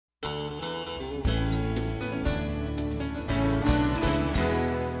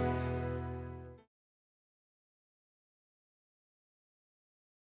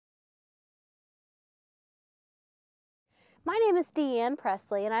My name is Deann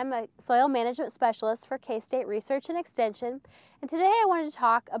Presley, and I'm a soil management specialist for K-State Research and Extension. And today I wanted to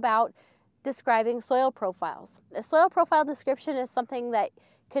talk about describing soil profiles. A soil profile description is something that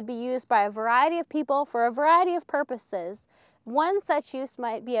could be used by a variety of people for a variety of purposes. One such use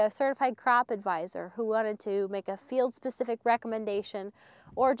might be a certified crop advisor who wanted to make a field-specific recommendation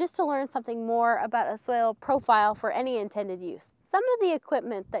or just to learn something more about a soil profile for any intended use. Some of the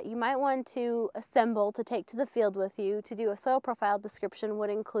equipment that you might want to assemble to take to the field with you to do a soil profile description would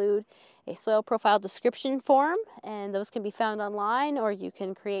include a soil profile description form, and those can be found online or you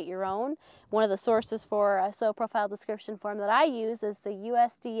can create your own. One of the sources for a soil profile description form that I use is the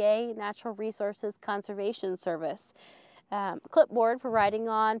USDA Natural Resources Conservation Service. Clipboard for writing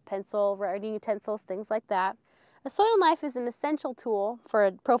on, pencil, writing utensils, things like that. A soil knife is an essential tool for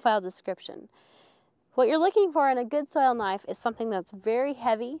a profile description. What you're looking for in a good soil knife is something that's very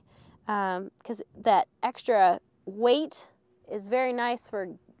heavy, because that extra weight is very nice for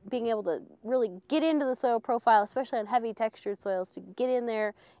being able to really get into the soil profile, especially on heavy textured soils, to get in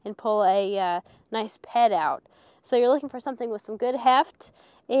there and pull a nice ped out. So you're looking for something with some good heft,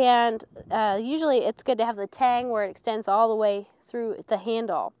 and usually it's good to have the tang where it extends all the way through the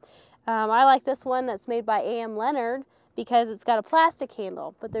handle. I like this one that's made by A.M. Leonard because it's got a plastic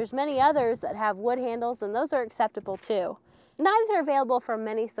handle, but there's many others that have wood handles, and those are acceptable too. Knives are available from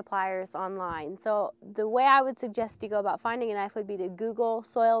many suppliers online, so the way I would suggest you go about finding a knife would be to Google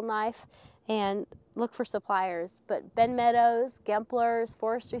soil knife and look for suppliers. But Ben Meadows, Gempler's,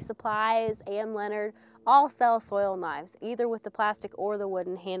 Forestry Supplies, A.M. Leonard all sell soil knives, either with the plastic or the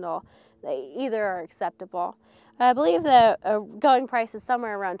wooden handle. Either are acceptable. I believe the going price is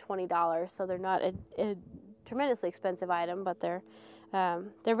somewhere around $20, so they're not a tremendously expensive item, but they're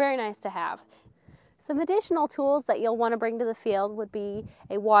very nice to have. Some additional tools that you'll want to bring to the field would be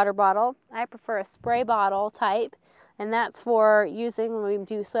a water bottle. I prefer a spray bottle type, and that's for using when we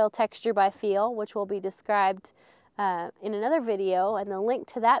do soil texture by feel, which will be described in another video, and the link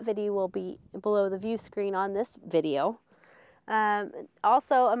to that video will be below the view screen on this video.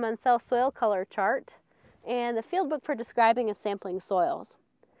 Also a Munsell soil color chart, and the field book for describing and sampling soils.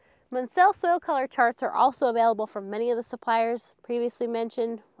 Munsell soil color charts are also available from many of the suppliers previously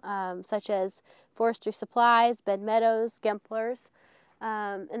mentioned, such as Forestry Supplies, Ben Meadows, Gempler's.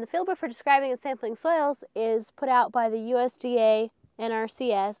 And the field book for describing and sampling soils is put out by the USDA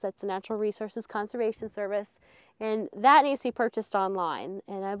NRCS, that's the Natural Resources Conservation Service, and that needs to be purchased online,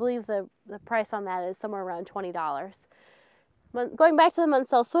 and I believe the price on that is somewhere around $20. Going back to the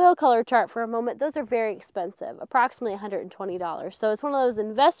Munsell soil color chart for a moment, those are very expensive, approximately $120. So it's one of those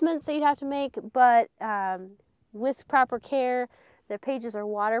investments that you'd have to make, but with proper care, the pages are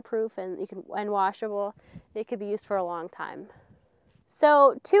waterproof and washable. It could be used for a long time.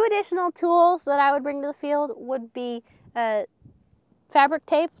 So 2 additional tools that I would bring to the field would be fabric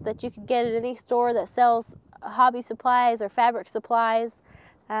tape that you could get at any store that sells hobby supplies or fabric supplies.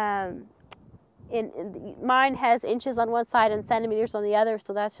 Mine has inches on one side and centimeters on the other,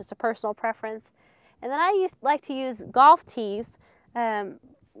 so that's just a personal preference. And then I like to use golf tees,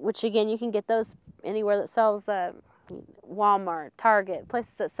 which again you can get those anywhere that sells Walmart, Target,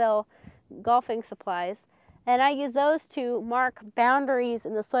 places that sell golfing supplies. And I use those to mark boundaries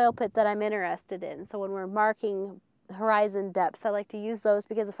in the soil pit that I'm interested in. So when we're marking horizon depths, I like to use those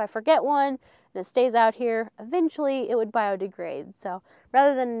because if I forget one and it stays out here, eventually it would biodegrade. So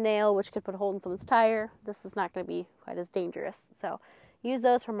rather than a nail, which could put a hole in someone's tire, this is not going to be quite as dangerous. So use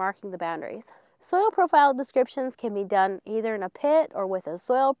those for marking the boundaries. Soil profile descriptions can be done either in a pit or with a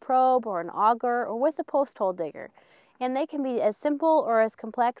soil probe or an auger or with a post hole digger. And they can be as simple or as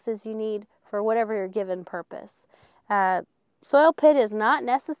complex as you need for whatever your given purpose. Soil pit is not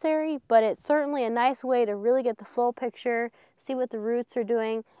necessary, but it's certainly a nice way to really get the full picture, see what the roots are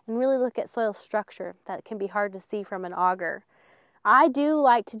doing, and really look at soil structure that can be hard to see from an auger. I do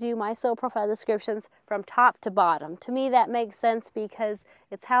like to do my soil profile descriptions from top to bottom. To me, that makes sense because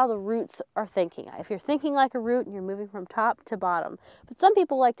it's how the roots are thinking. If you're thinking like a root and you're moving from top to bottom. But some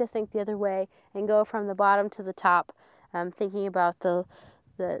people like to think the other way and go from the bottom to the top, thinking about the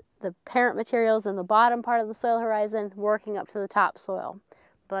parent materials in the bottom part of the soil horizon, working up to the top soil.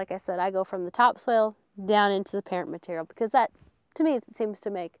 But like I said, I go from the top soil down into the parent material because that, to me, seems to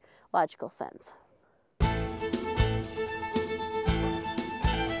make logical sense.